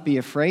will not be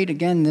afraid.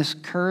 Again, this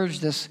courage,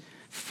 this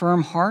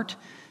firm heart,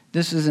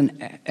 this is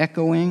an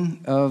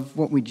echoing of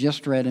what we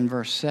just read in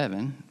verse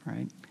 7,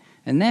 right?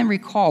 And then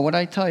recall what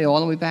I tell you all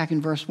the way back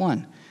in verse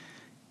 1.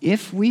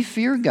 If we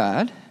fear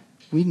God,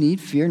 we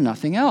need fear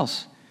nothing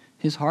else.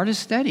 His heart is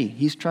steady.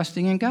 He's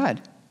trusting in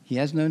God. He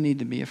has no need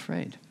to be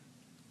afraid.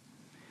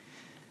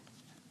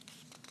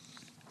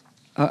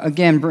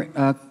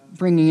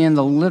 Bringing in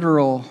the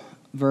literal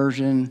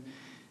version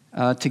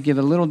to give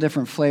a little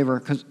different flavor,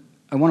 because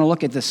I want to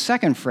look at the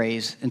second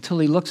phrase, until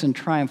he looks in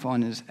triumph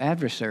on his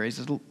adversaries.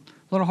 It's a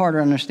little harder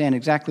to understand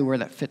exactly where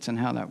that fits and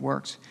how that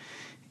works.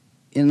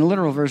 In the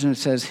literal version, it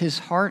says, his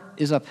heart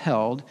is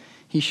upheld.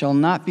 He shall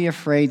not be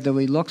afraid, though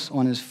he looks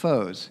on his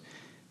foes.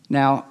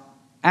 Now,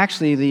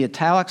 actually, the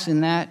italics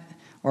in that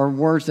are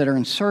words that are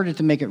inserted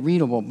to make it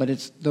readable,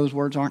 but those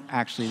words aren't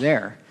actually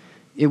there.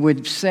 It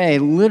would say,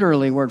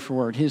 literally, word for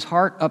word, his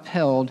heart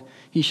upheld,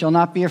 he shall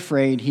not be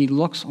afraid, he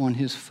looks on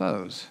his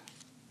foes.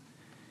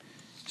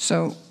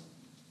 So,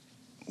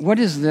 what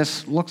is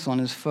this looks on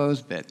his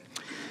foes bit?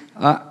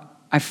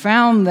 I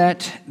found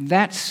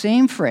that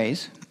same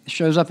phrase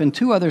shows up in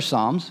two other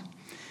Psalms.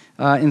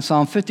 In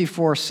Psalm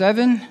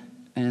 54:7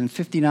 and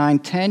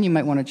 59:10, you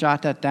might want to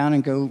jot that down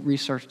and go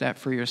research that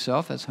for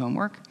yourself as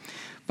homework.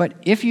 But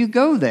if you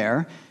go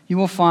there, you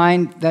will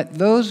find that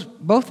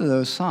both of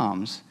those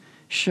Psalms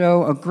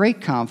show a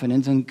great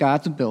confidence in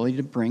God's ability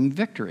to bring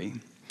victory.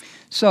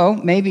 So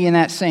maybe in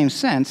that same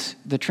sense,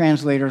 the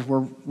translators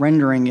were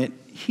rendering it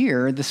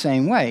here the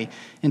same way,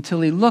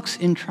 until he looks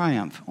in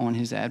triumph on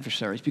his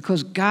adversaries,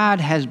 because God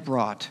has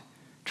brought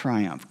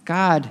triumph.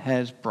 God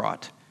has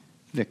brought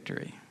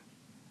victory.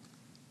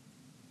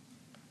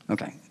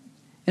 Okay.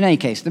 In any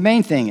case, the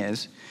main thing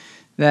is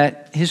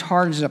that his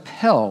heart is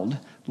upheld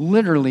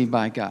literally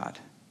by God,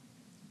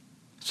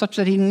 such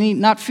that he need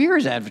not fear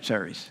his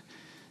adversaries.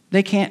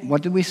 They can't,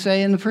 what did we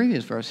say in the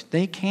previous verse?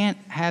 They can't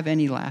have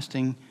any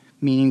lasting,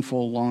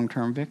 meaningful,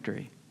 long-term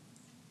victory.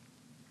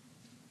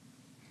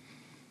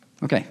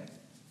 Okay,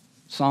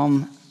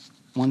 Psalm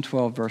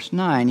 112, verse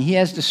 9. He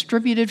has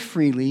distributed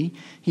freely.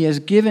 He has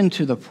given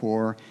to the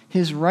poor.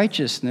 His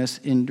righteousness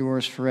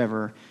endures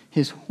forever.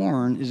 His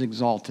horn is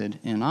exalted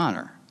in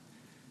honor.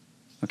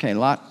 Okay, a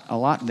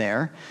lot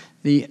there.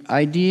 The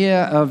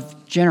idea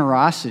of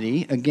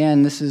generosity,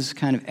 again, this is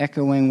kind of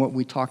echoing what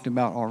we talked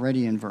about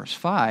already in verse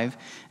 5.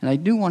 And I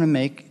do want to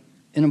make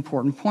an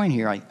important point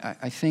here.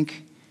 I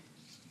think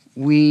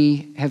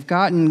we have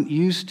gotten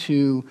used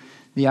to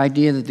the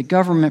idea that the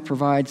government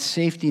provides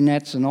safety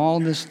nets and all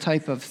this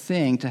type of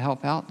thing to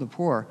help out the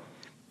poor.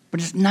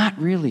 But it's not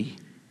really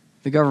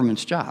the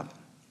government's job.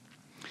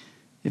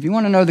 If you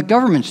want to know the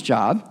government's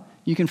job,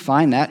 you can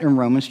find that in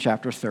Romans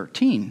chapter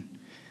 13.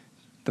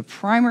 The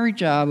primary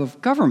job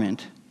of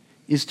government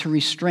is to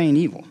restrain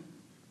evil.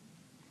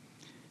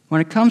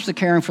 When it comes to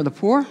caring for the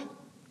poor,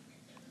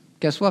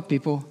 guess what,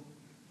 people?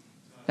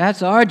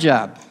 That's our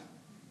job.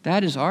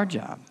 That is our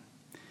job.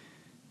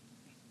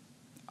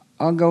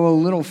 I'll go a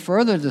little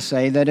further to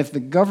say that if the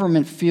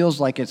government feels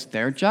like it's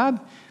their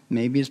job,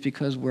 maybe it's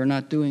because we're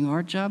not doing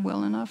our job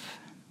well enough.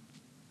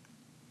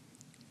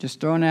 Just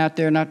throwing it out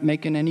there, not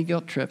making any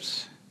guilt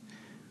trips,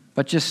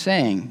 but just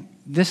saying,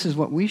 this is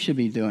what we should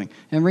be doing.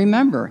 And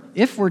remember,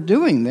 if we're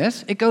doing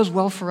this, it goes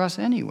well for us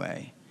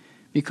anyway,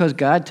 because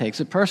God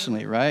takes it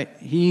personally, right?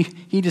 He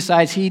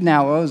decides he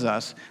now owes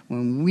us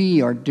when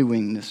we are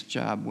doing this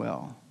job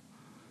well.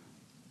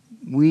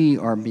 We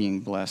are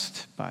being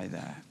blessed by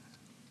that.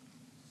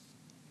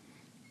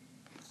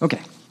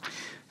 Okay.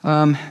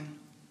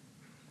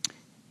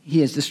 He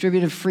has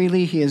distributed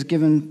freely. He has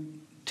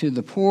given to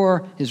the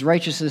poor. His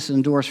righteousness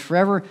endures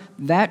forever.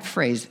 That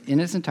phrase in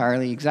its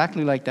entirety,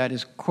 exactly like that,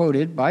 is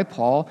quoted by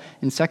Paul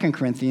in 2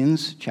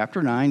 Corinthians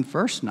chapter 9,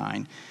 verse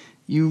 9.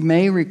 You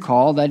may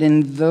recall that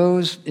in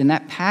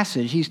that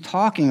passage, he's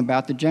talking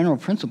about the general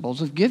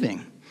principles of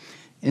giving,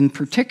 in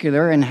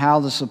particular in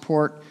how to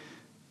support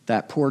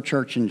that poor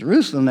church in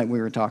Jerusalem that we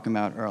were talking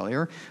about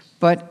earlier.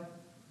 But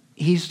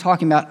he's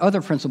talking about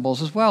other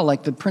principles as well,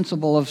 like the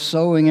principle of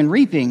sowing and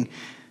reaping.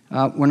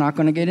 We're not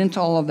going to get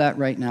into all of that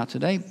right now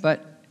today,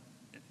 but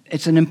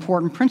it's an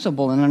important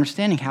principle in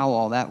understanding how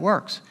all that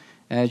works.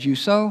 As you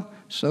sow,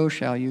 so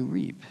shall you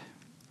reap.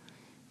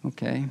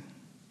 Okay?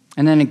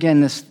 And then again,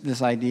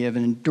 this idea of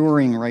an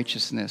enduring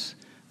righteousness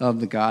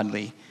of the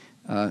godly.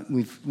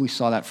 We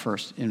saw that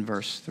first in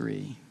verse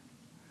 3.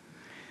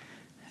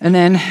 And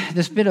then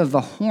this bit of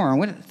the horn.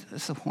 What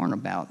is the horn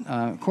about?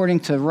 According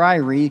to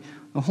Ryrie,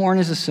 the horn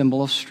is a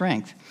symbol of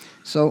strength.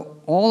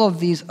 So all of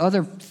these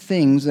other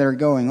things that are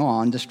going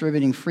on,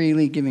 distributing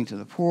freely, giving to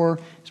the poor,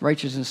 his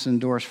righteousness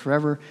endures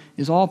forever,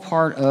 is all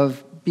part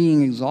of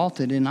being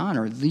exalted in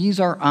honor.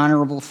 These are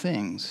honorable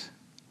things.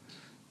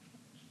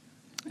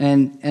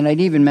 And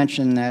I'd even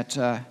mention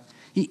that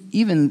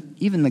even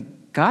the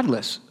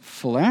godless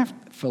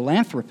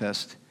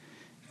philanthropist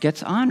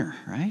gets honor,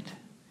 right?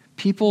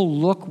 People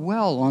look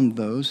well on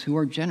those who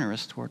are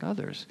generous toward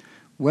others.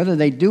 Whether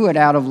they do it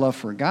out of love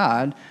for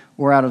God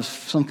or out of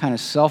some kind of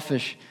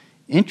selfish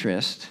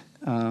interest,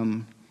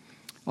 A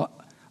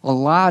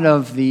lot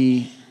of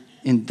the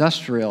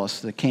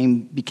industrialists that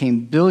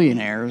became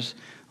billionaires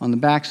on the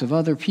backs of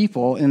other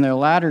people in their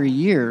latter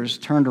years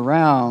turned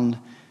around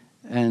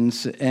and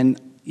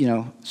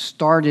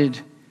started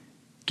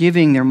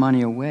giving their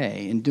money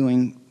away and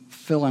doing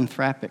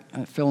philanthropic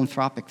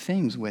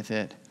things with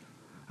it.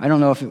 I don't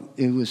know if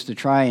it was to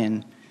try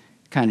and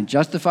kind of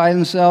justify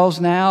themselves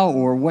now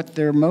or what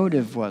their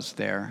motive was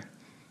there,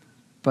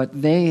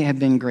 but they have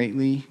been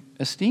greatly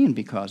esteemed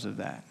because of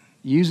that,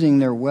 using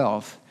their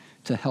wealth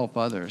to help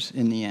others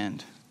in the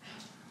end.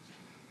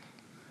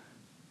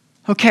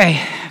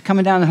 Okay,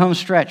 coming down the home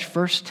stretch,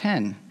 verse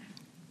 10.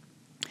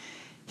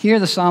 Here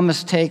the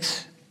psalmist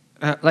takes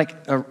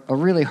a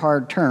really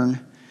hard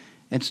turn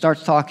and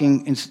starts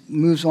talking and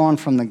moves on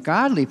from the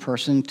godly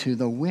person to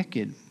the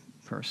wicked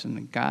person,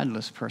 the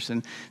godless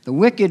person. The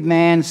wicked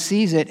man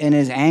sees it and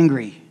is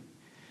angry.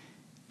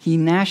 He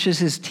gnashes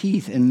his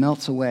teeth and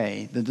melts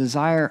away. The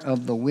desire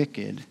of the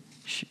wicked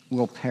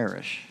will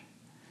perish.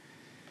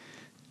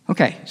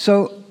 Okay,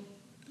 so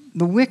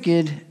the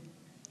wicked,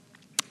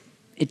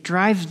 it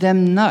drives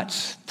them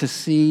nuts to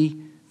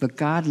see the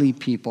godly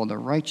people, the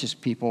righteous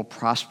people,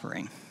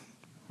 prospering,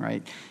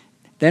 right?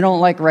 They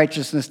don't like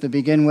righteousness to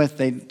begin with.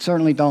 They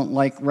certainly don't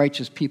like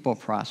righteous people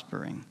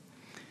prospering.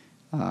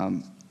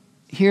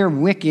 Here,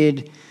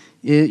 wicked,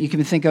 you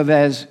can think of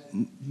as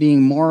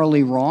being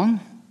morally wrong,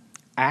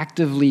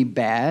 actively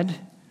bad,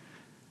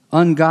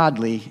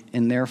 ungodly,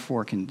 and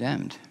therefore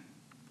condemned.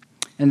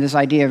 And this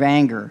idea of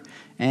anger,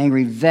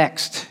 angry,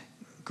 vexed,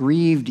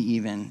 grieved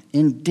even,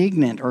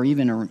 indignant, or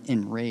even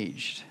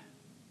enraged.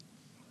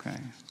 Okay.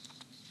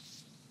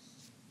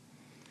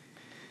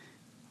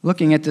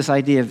 Looking at this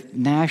idea of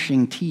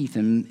gnashing teeth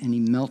and he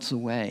melts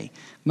away.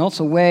 Melts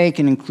away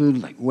can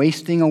include like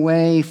wasting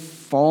away,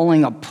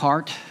 falling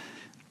apart.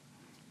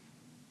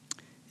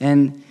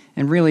 And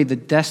really the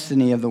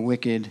destiny of the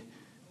wicked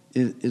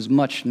is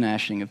much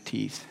gnashing of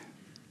teeth.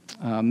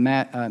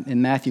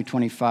 In Matthew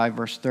 25,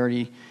 verse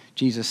 30,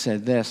 Jesus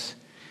said this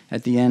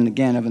at the end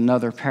again of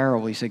another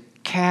parable. He said,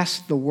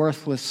 "Cast the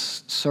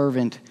worthless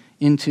servant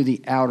into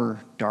the outer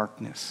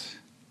darkness.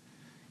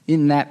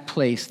 In that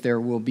place there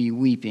will be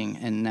weeping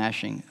and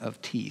gnashing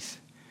of teeth."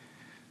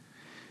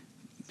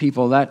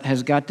 People, that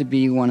has got to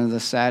be one of the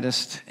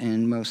saddest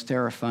and most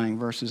terrifying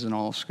verses in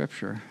all of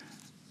Scripture.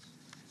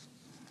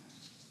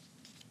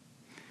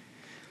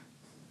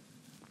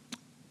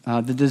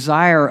 The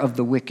desire of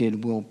the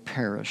wicked will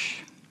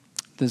perish.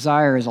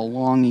 Desire is a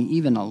longing,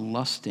 even a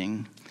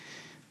lusting.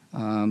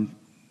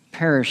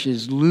 Perish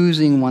is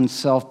losing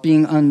oneself,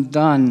 being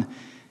undone,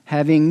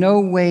 having no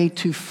way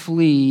to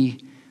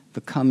flee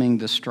the coming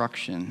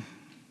destruction.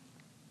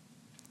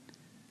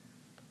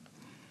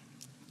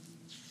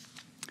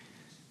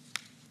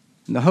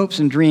 The hopes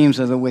and dreams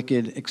of the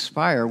wicked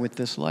expire with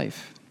this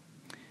life.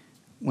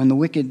 When the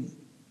wicked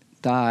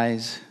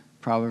dies,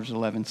 Proverbs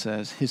 11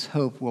 says, his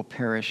hope will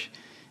perish,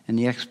 and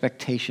the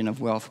expectation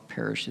of wealth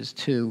perishes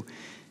too.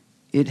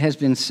 It has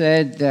been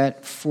said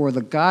that for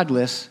the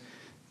godless,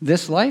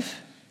 this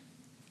life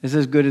is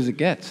as good as it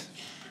gets.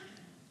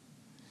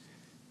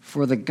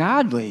 For the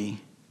godly,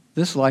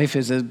 this life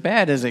is as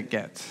bad as it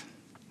gets.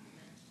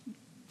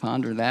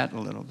 Ponder that a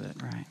little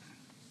bit, right?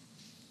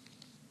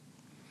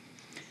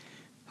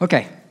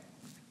 Okay,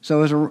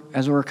 so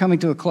as we're coming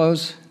to a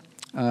close,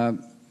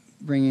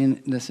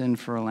 bringing this in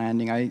for a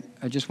landing, I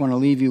just want to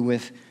leave you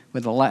with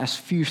the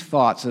last few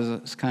thoughts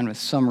as kind of a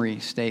summary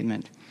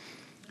statement.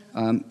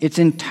 It's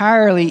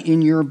entirely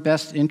in your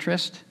best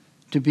interest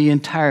to be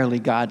entirely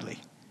godly.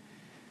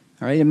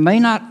 All right? It may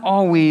not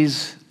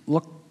always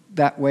look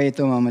that way at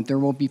the moment. There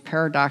will be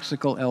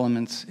paradoxical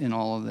elements in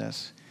all of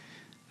this.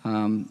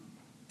 And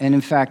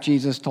in fact,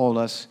 Jesus told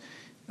us,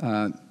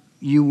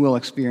 you will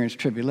experience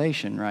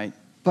tribulation, right?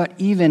 But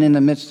even in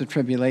the midst of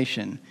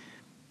tribulation,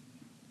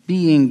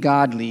 being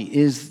godly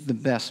is the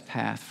best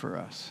path for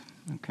us,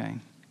 okay?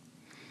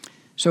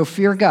 So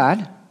fear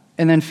God,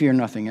 and then fear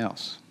nothing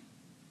else.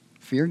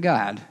 Fear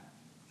God,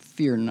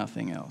 fear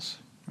nothing else,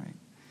 right?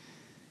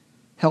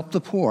 Help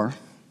the poor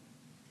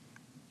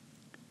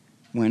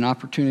when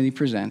opportunity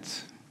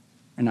presents.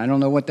 And I don't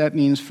know what that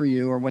means for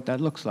you or what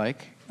that looks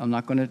like. I'm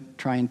not going to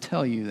try and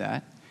tell you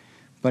that.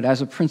 But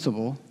as a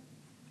principle,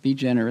 be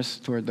generous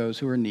toward those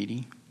who are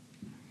needy.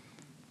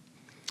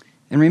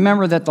 And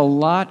remember that the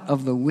lot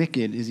of the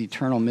wicked is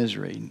eternal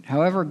misery.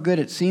 However good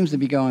it seems to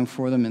be going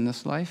for them in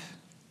this life,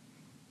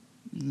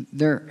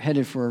 they're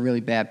headed for a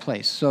really bad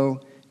place.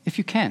 So if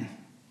you can,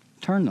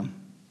 turn them.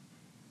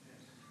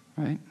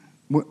 Right?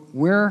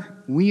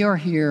 We are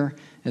here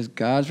as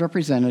God's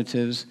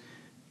representatives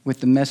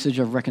with the message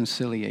of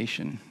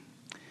reconciliation.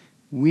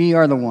 We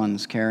are the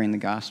ones carrying the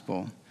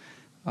gospel.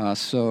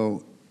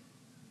 So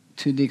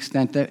to the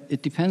extent that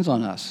it depends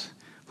on us,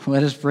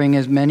 let us bring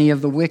as many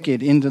of the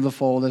wicked into the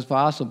fold as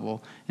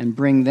possible and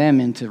bring them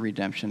into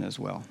redemption as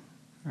well.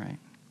 All right.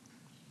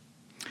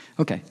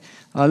 Okay.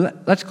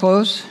 Let's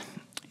close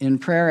in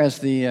prayer as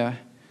the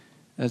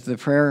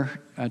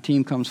prayer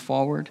team comes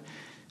forward.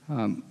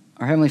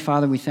 Our Heavenly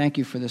Father, we thank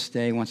you for this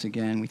day once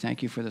again. We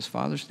thank you for this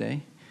Father's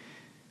Day.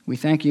 We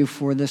thank you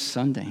for this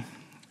Sunday.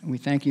 We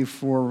thank you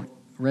for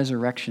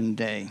Resurrection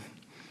Day,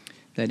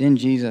 that in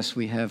Jesus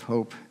we have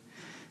hope,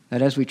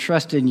 that as we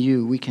trust in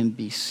you, we can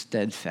be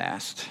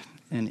steadfast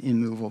and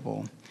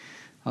immovable.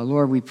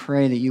 Lord, we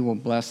pray that you will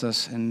bless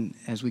us and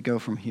as we go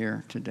from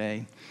here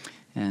today.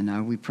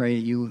 And we pray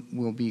that you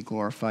will be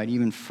glorified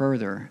even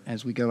further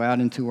as we go out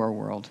into our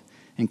world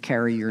and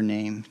carry your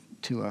name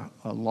to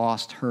a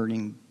lost,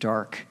 hurting,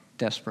 dark,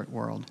 desperate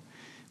world.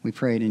 We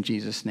pray it in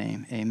Jesus'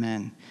 name.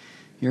 Amen.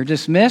 You're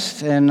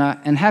dismissed, and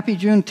happy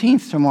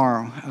Juneteenth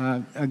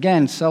tomorrow.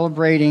 Again,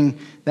 celebrating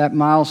that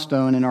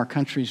milestone in our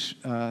country's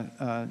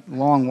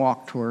long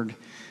walk toward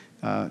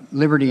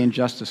liberty and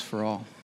justice for all.